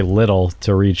very, very little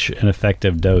to reach an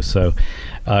effective dose. So,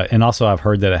 and also I've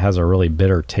heard that it has a really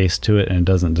bitter taste to it and it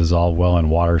doesn't dissolve well in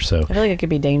water. So I feel like it could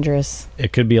be dangerous.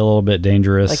 It could be a little bit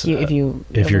dangerous. Like if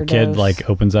your kid like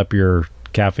opens up your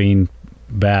caffeine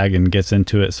bag and gets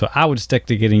into it. So I would stick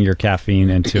to getting your caffeine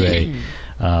into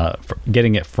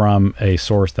getting it from a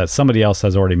source that somebody else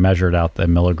has already measured out the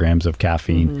milligrams of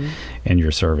caffeine in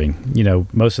your serving. You know,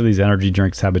 most of these energy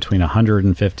drinks have between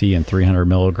 150 and 300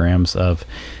 milligrams of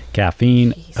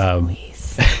caffeine.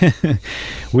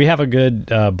 We have a good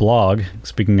blog,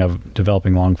 speaking of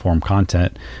developing long form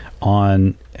content,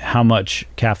 on how much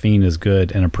caffeine is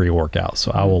good in a pre-workout.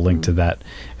 So I will link to that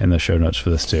in the show notes for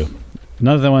this too.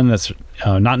 Another one that's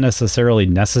not necessarily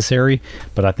necessary,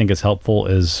 but I think is helpful,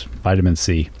 is vitamin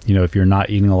C. You know, if you're not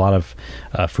eating a lot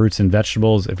of fruits and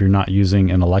vegetables, if you're not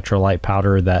using an electrolyte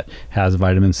powder that has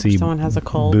vitamin C someone has a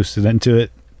cold boosted into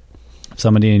it, if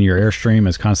somebody in your airstream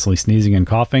is constantly sneezing and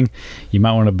coughing, you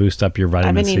might want to boost up your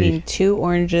vitamin C. I've been eating 2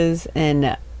 oranges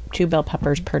and 2 bell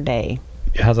peppers per day.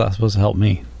 How's that supposed to help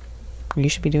me? You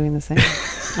should be doing the same.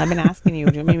 I've been asking you.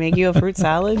 Do you want me to make you a fruit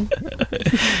salad?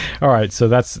 All right, so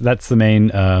that's the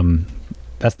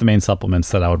main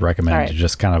supplements that I would recommend to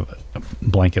just kind of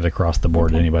blanket across the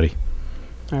board to anybody.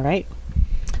 All right.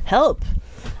 Help.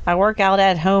 I work out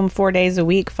at home 4 days a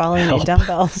week following a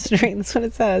dumbbell strength. That's what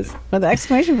it says with the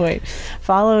exclamation point.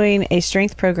 Following a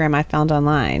strength program I found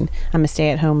online. I'm a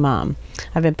stay-at-home mom.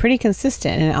 I've been pretty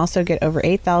consistent and I also get over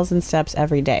 8,000 steps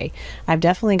every day. I've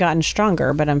definitely gotten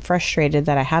stronger, but I'm frustrated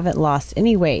that I haven't lost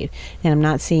any weight and I'm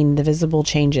not seeing the visible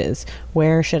changes.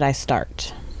 Where should I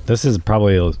start? This is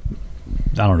probably,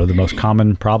 the most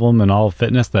common problem in all of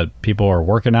fitness, that people are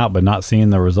working out but not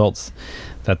seeing the results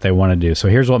that they want to do. So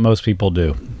here's what most people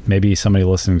do. Maybe somebody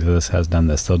listening to this has done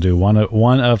this. They'll do one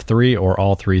of 3 or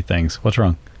all 3 things. What's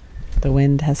wrong? The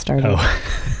wind has started.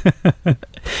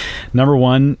 Number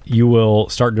 1, you will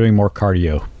start doing more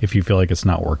cardio if you feel like it's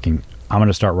not working. I'm going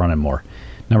to start running more.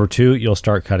 Number 2, you'll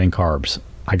start cutting carbs.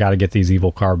 I got to get these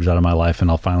evil carbs out of my life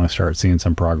and I'll finally start seeing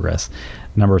some progress.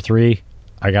 Number 3,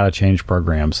 I got to change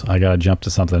programs. I got to jump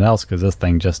to something else because this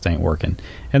thing just ain't working.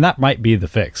 And that might be the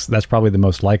fix. That's probably the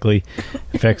most likely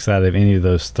fix out of any of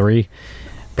those 3.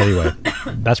 But anyway,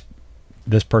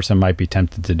 this person might be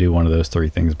tempted to do one of those 3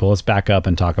 things. But let's back up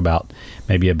and talk about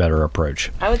maybe a better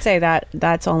approach. I would say that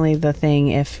that's only the thing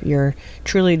if you're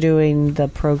truly doing the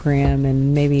program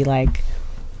and maybe like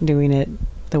doing it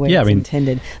the way it's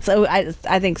intended. So I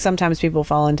think sometimes people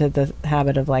fall into the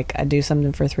habit of like, I do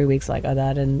something for 3 weeks, like, oh,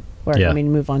 that didn't work. I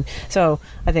mean, move on. So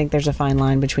I think there's a fine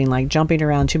line between like jumping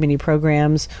around too many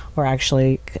programs or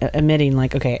actually admitting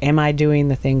like, okay, am I doing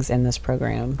the things in this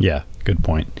program? Yeah, good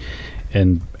point.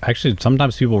 And actually,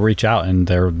 sometimes people reach out and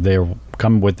they'll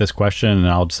come with this question, and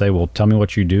I'll say, well, tell me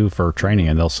what you do for training.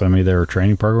 And they'll send me their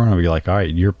training program. I'll be like, all right,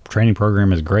 your training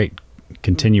program is great.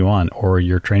 Continue on. Or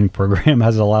your training program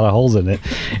has a lot of holes in it,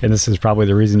 and this is probably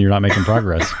the reason you're not making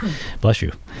progress. Bless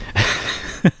you.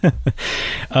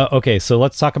 Okay, so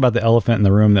let's talk about the elephant in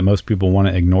the room that most people want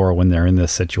to ignore when they're in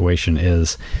this situation.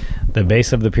 Is the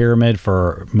base of the pyramid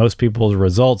for most people's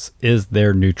results is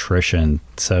their nutrition.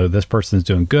 So this person's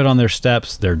doing good on their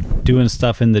steps. They're doing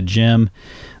stuff in the gym.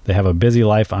 They have a busy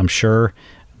life, I'm sure,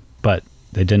 but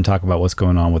they didn't talk about what's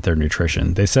going on with their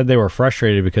nutrition. They said they were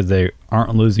frustrated because they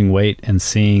aren't losing weight and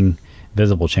seeing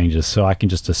visible changes. So I can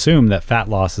just assume that fat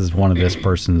loss is one of this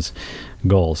person's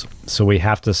goals. So we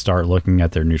have to start looking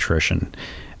at their nutrition.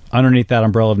 Underneath that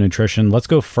umbrella of nutrition, let's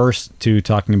go first to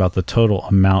talking about the total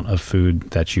amount of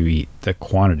food that you eat, the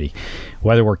quantity.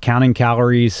 Whether we're counting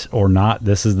calories or not,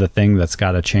 this is the thing that's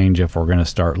got to change if we're going to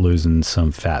start losing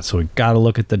some fat. So we've got to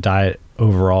look at the diet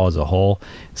overall as a whole,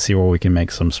 see where we can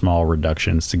make some small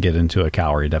reductions to get into a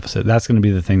calorie deficit. That's going to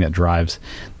be the thing that drives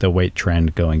the weight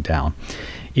trend going down.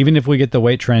 Even if we get the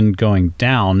weight trend going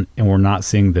down and we're not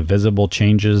seeing the visible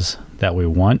changes that we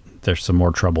want, there's some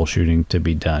more troubleshooting to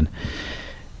be done.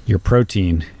 Your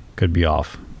protein could be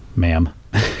off, ma'am.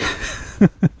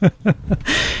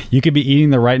 You could be eating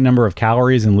the right number of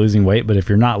calories and losing weight, but if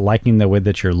you're not liking the way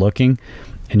that you're looking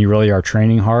and you really are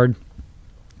training hard,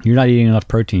 you're not eating enough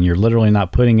protein. You're literally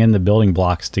not putting in the building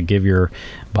blocks to give your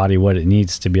body what it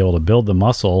needs to be able to build the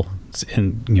muscle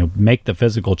and, you know, make the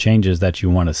physical changes that you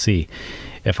want to see.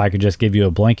 If I could just give you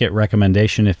a blanket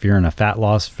recommendation, if you're in a fat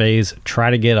loss phase, try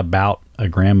to get about a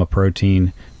gram of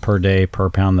protein per day per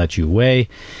pound that you weigh.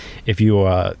 If you,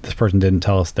 this person didn't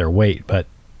tell us their weight, but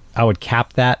I would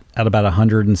cap that at about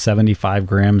 175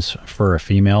 grams for a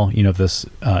female. You know, if this,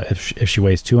 if she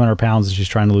weighs 200 pounds and she's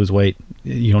trying to lose weight,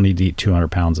 you don't need to eat 200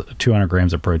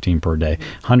 grams of protein per day.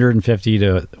 150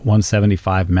 to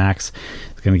 175 max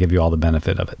is going to give you all the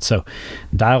benefit of it. So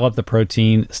dial up the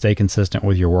protein, stay consistent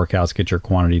with your workouts, get your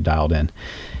quantity dialed in.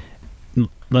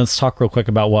 Let's talk real quick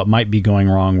about what might be going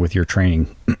wrong with your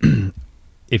training.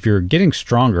 If you're getting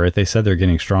stronger, if they said they're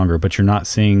getting stronger, but you're not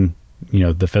seeing, you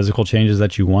know, the physical changes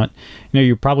that you want, you know,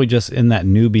 you're probably just in that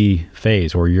newbie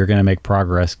phase where you're going to make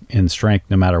progress in strength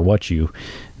no matter what you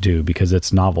do, because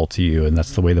it's novel to you and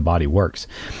that's the way the body works.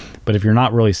 But if you're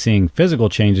not really seeing physical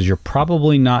changes, you're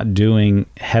probably not doing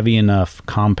heavy enough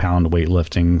compound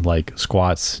weightlifting like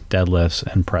squats, deadlifts,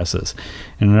 and presses.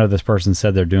 And I know this person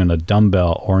said they're doing a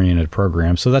dumbbell oriented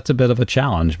program, so that's a bit of a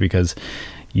challenge because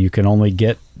you can only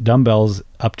get dumbbells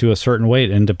up to a certain weight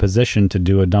into position to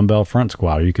do a dumbbell front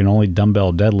squat, or you can only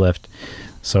dumbbell deadlift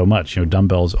so much. You know,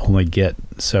 dumbbells only get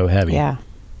so heavy. Yeah.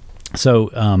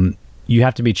 So you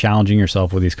have to be challenging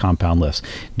yourself with these compound lifts.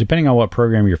 Depending on what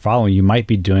program you're following, you might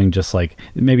be doing just like,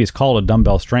 maybe it's called a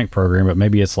dumbbell strength program, but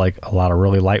maybe it's like a lot of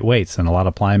really light weights and a lot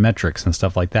of plyometrics and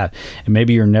stuff like that. And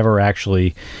maybe you're never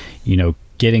actually, you know,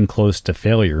 getting close to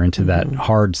failure into that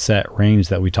hard set range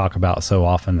that we talk about so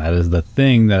often. That is the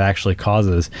thing that actually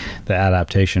causes the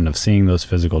adaptation of seeing those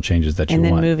physical changes that you want.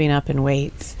 And then moving up in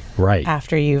weights. Right.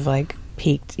 After you've like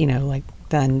peaked, you know, like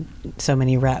done so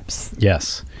many reps.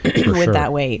 Yes. With sure.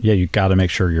 that weight. Yeah, you got to make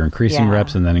sure you're increasing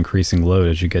reps and then increasing load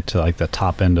as you get to like the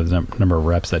top end of the number of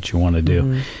reps that you want to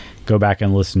do. Go back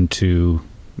and listen to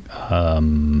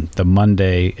the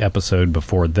Monday episode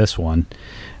before this one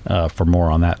for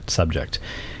more on that subject.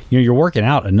 You know, you're working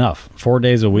out enough 4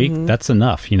 days a week. That's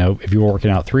enough. You know, if you're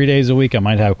working out 3 days a week, I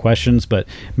might have questions, but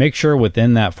make sure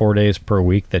within that 4 days per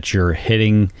week that you're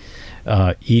hitting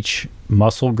each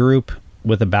muscle group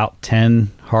with about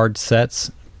 10 hard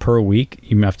sets per week.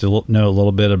 You have to know a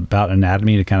little bit about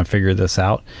anatomy to kind of figure this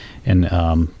out.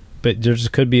 And but there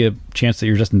just could be a chance that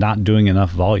you're just not doing enough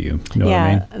volume. You know what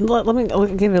I mean? Let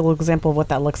me give you a little example of what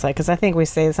that looks like, because I think we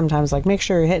say sometimes like make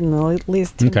sure you're hitting at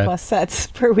least 10 plus sets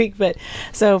per week. But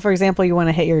so for example, you want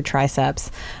to hit your triceps.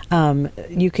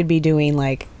 You could be doing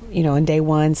like, you know, in day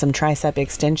one, some tricep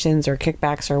extensions or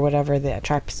kickbacks or whatever the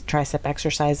tricep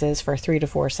exercise is for 3 to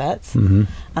 4 sets.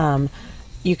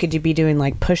 You could be doing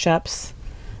like push-ups.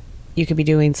 You could be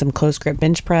doing some close grip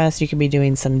bench press. You could be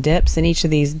doing some dips. And each of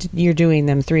these, you're doing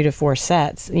them 3 to 4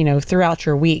 sets. You know, throughout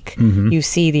your week, you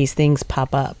see these things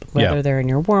pop up, whether they're in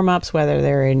your warm-ups, whether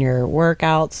they're in your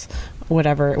workouts,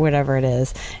 whatever it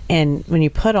is. And when you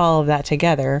put all of that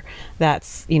together,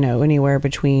 that's, you know, anywhere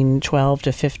between 12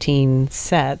 to 15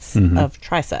 sets of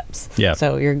triceps. Yeah.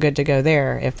 So you're good to go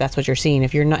there if that's what you're seeing.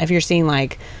 If you're seeing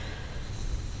like,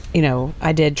 you know,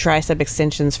 I did tricep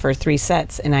extensions for 3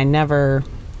 sets and I never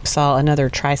saw another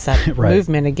tricep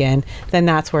movement again, then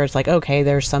that's where it's like, okay,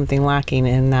 there's something lacking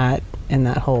in that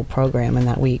whole program in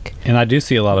that week. And I do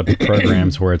see a lot of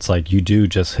programs where it's like you do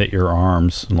just hit your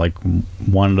arms like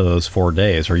one of those 4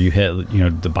 days, or you hit, you know,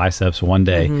 the biceps one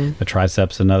day, the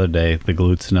triceps another day, the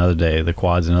glutes another day, the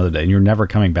quads another day, and you're never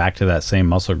coming back to that same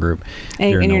muscle group.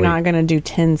 And you're not going to do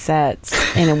 10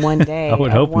 sets in a one day I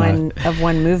would hope not. of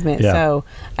one movement. Yeah. So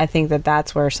I think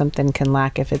that's where something can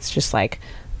lack if it's just like,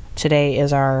 today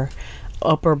is our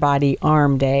upper body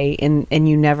arm day, and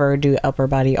you never do upper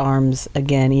body arms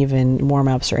again, even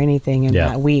warm-ups or anything in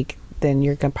that week, then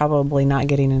you're probably not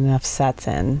getting enough sets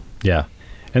in. Yeah.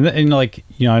 And like,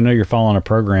 you know, I know you're following a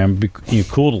program.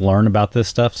 Cool to learn about this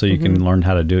stuff so you can learn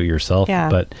how to do it yourself. Yeah.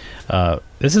 But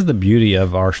this is the beauty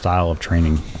of our style of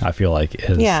training, I feel like,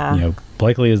 is, you know,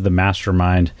 Blakely is the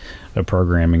mastermind of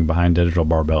programming behind Digital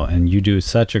Barbell, and you do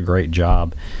such a great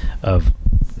job of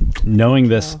knowing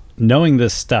this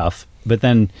stuff, but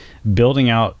then building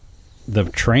out the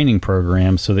training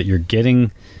program so that you're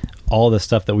getting all the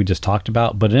stuff that we just talked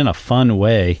about, but in a fun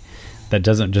way that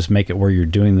doesn't just make it where you're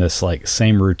doing this like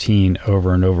same routine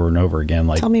over and over and over again.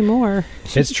 Like, tell me more.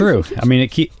 It's true. I mean,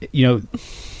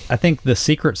 I think the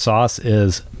secret sauce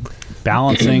is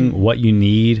balancing what you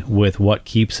need with what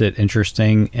keeps it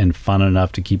interesting and fun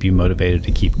enough to keep you motivated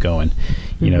to keep going.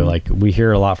 You know, like we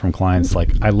hear a lot from clients, like,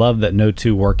 I love that no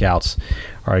two workouts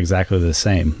are exactly the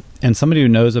same. And somebody who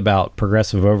knows about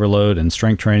progressive overload and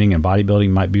strength training and bodybuilding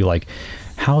might be like,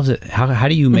 how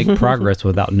do you make progress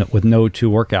with no two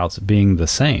workouts being the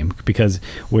same? Because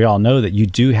we all know that you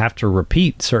do have to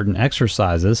repeat certain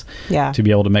exercises to be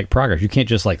able to make progress. You can't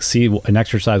just like see an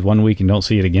exercise one week and don't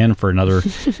see it again for another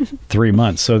 3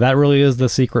 months. So that really is the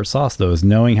secret sauce, though, is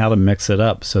knowing how to mix it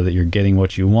up so that you're getting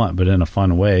what you want, but in a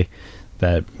fun way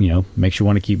that, you know, makes you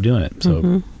want to keep doing it.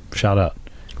 So shout out.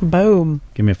 Boom.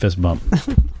 Give me a fist bump.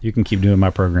 You can keep doing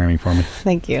my programming for me.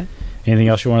 Thank you. Anything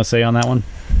else you want to say on that one?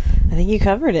 I think you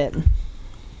covered it.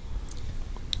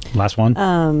 Last one?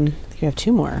 You have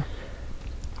 2 more.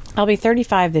 I'll be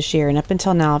 35 this year, and up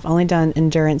until now, I've only done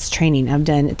endurance training. I've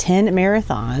done 10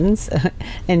 marathons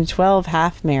and 12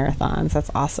 half marathons. That's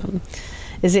awesome.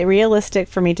 Is it realistic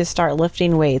for me to start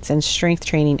lifting weights and strength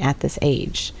training at this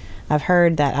age? I've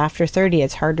heard that after 30,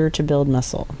 it's harder to build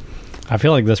muscle. I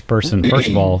feel like this person, first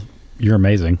of all, you're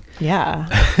amazing. Yeah.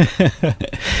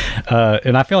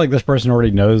 And I feel like this person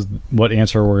already knows what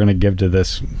answer we're going to give to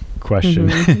this question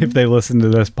if they listen to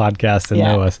this podcast and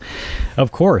know us.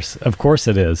 Of course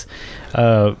it is.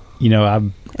 You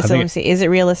know, So let me see. Is it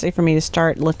realistic for me to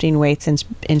start lifting weights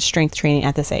and strength training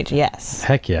at this age? Yes.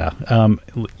 Heck yeah.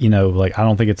 You know, like, I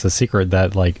don't think it's a secret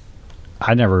that, like,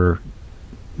 I never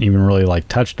even really like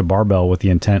touched a barbell with the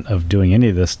intent of doing any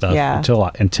of this stuff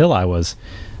until I was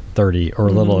 30 or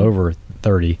a little over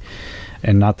 30.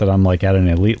 And not that I'm like at an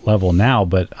elite level now,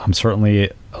 but I'm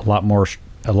certainly a lot more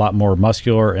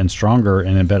muscular and stronger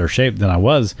and in better shape than I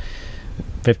was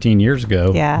 15 years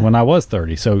ago when I was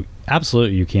 30. So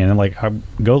absolutely you can. And like,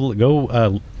 go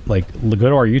to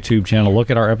our YouTube channel,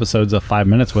 look at our episodes of 5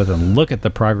 Minutes With, and look at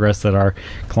the progress that our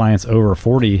clients over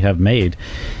 40 have made.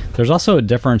 There's also a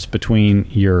difference between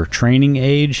your training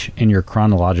age and your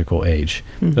chronological age.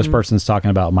 This person's talking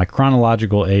about, my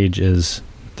chronological age is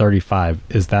 35.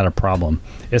 Is that a problem?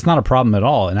 It's not a problem at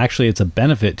all. And actually it's a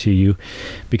benefit to you,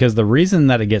 because the reason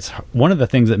that one of the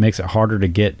things that makes it harder to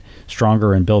get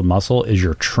stronger and build muscle is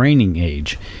your training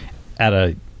age. At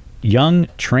a young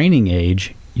training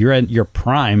age, you're at your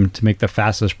prime to make the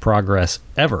fastest progress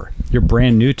ever. You're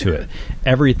brand new to it.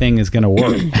 Everything is going to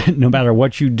work no matter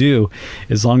what you do.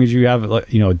 As long as you have,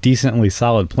 you know, a decently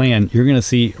solid plan, you're going to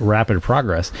see rapid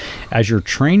progress. As your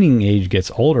training age gets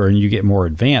older and you get more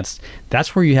advanced,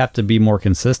 that's where you have to be more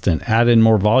consistent, add in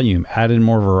more volume, add in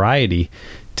more variety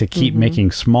to keep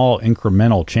making small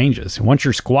incremental changes. Once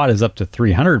your squat is up to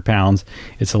 300 pounds,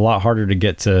 it's a lot harder to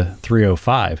get to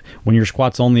 305. When your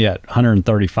squat's only at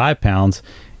 135 pounds,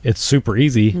 it's super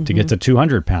easy to get to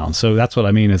 200 pounds. So that's what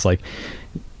I mean. Is like,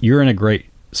 you're in a great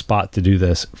spot to do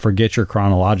this. Forget your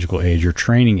chronological age. Your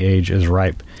training age is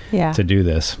ripe to do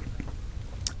this.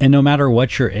 And no matter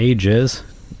what your age is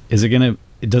it going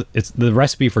to, it's the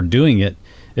recipe for doing it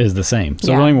is the same.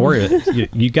 So don't even worry.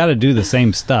 You got to do the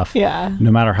same stuff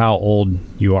no matter how old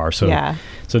you are. So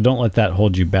so don't let that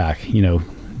hold you back. You know,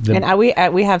 and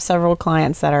we have several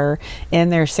clients that are in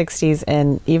their 60s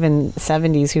and even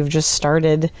 70s who've just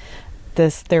started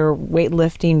their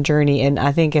weightlifting journey. And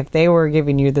I think if they were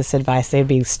giving you this advice, they'd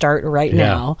be start right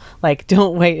now. Like,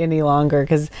 don't wait any longer,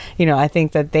 because, you know, I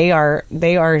think that they are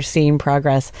seeing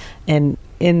progress in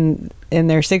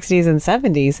their 60s and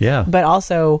 70s, but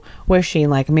also wishing,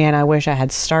 like, man, I wish I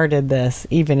had started this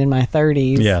even in my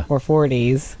 30s or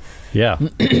 40s.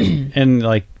 And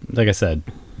like I said,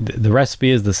 the recipe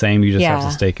is the same. You just have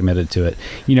to stay committed to it.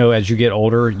 You know, as you get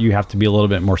older, you have to be a little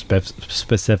bit more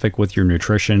specific with your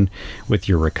nutrition, with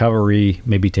your recovery,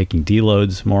 maybe taking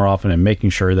deloads more often, and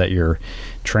making sure that your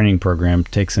training program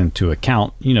takes into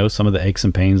account, you know, some of the aches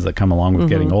and pains that come along with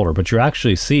getting older. But you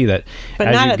actually see that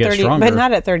as you get stronger. But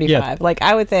not at 35. Like,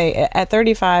 I would say at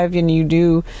 35, and you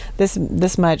do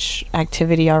this much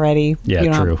activity already. You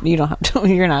don't have to.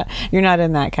 You're not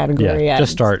in that category yet.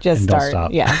 Just start. Don't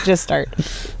stop. Just start.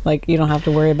 Like, you don't have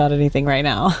to worry about anything right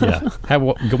now. Why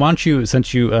don't you,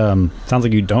 since you sounds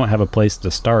like you don't have a place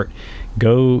to start,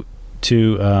 go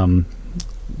to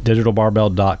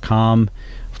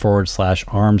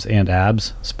digitalbarbell.com/arms and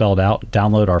abs spelled out.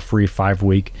 Download our free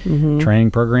 5-week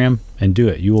training program and do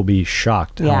it. You will be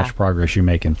shocked how much progress you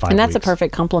make in 5 weeks. And that's a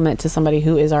perfect complement to somebody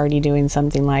who is already doing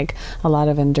something like a lot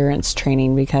of endurance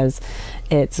training, because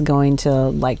it's going to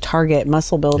like target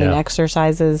muscle building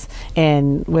exercises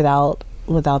and without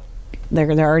they're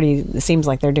already, it seems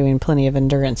like they're doing plenty of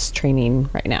endurance training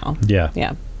right now.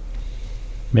 Yeah.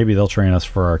 Maybe they'll train us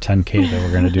for our 10K that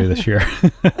we're going to do this year.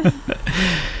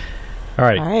 All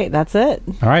right. That's it.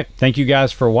 All right. Thank you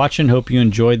guys for watching. Hope you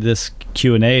enjoyed this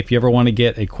Q&A. If you ever want to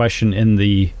get a question in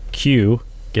the queue,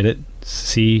 get it?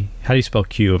 How do you spell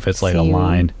Q if it's like a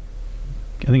line?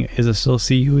 I think, is it still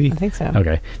CUE? I think so.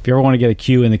 Okay. If you ever want to get a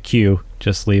Q in the queue,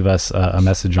 just leave us a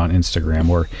message on Instagram.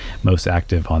 We're most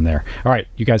active on there. All right.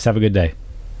 You guys have a good day.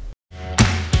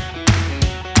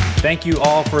 Thank you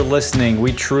all for listening.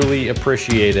 We truly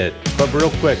appreciate it. But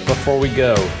real quick, before we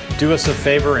go, do us a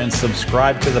favor and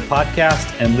subscribe to the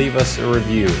podcast and leave us a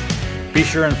review. Be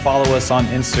sure and follow us on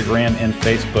Instagram and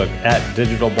Facebook at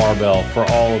Digital Barbell for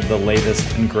all of the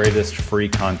latest and greatest free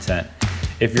content.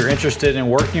 If you're interested in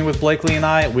working with Blakely and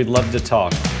I, we'd love to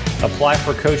talk. Apply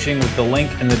for coaching with the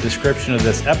link in the description of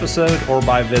this episode or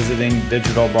by visiting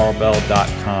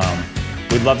digitalbarbell.com.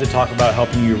 We'd love to talk about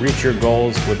helping you reach your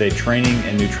goals with a training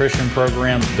and nutrition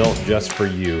program built just for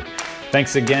you.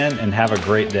 Thanks again and have a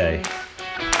great day.